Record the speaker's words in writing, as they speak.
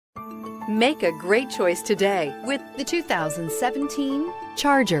Make a great choice today with the 2017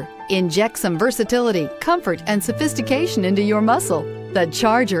 Charger. Inject some versatility, comfort, and sophistication into your muscle. The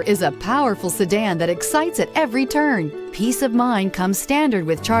Charger is a powerful sedan that excites at every turn. Peace of mind comes standard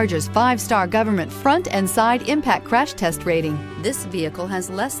with Charger's 5-star government front and side impact crash test rating. This vehicle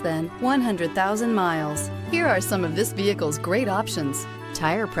has less than 100,000 miles. Here are some of this vehicle's great options: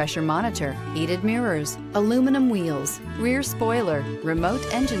 tire pressure monitor, heated mirrors, aluminum wheels, rear spoiler, remote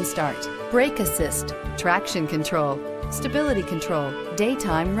engine start, brake assist, traction control, stability control,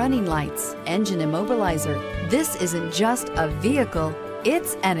 daytime running lights, engine immobilizer. This isn't just a vehicle,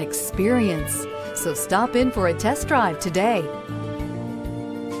 it's an experience. So stop in for a test drive today.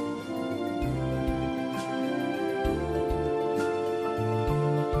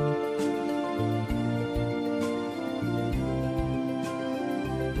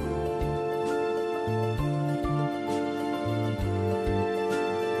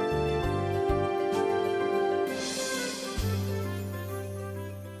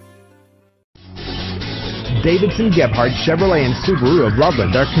 Davidson-Gebhardt Chevrolet and Subaru of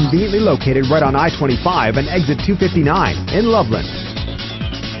Loveland are conveniently located right on I-25 and exit 259 in Loveland.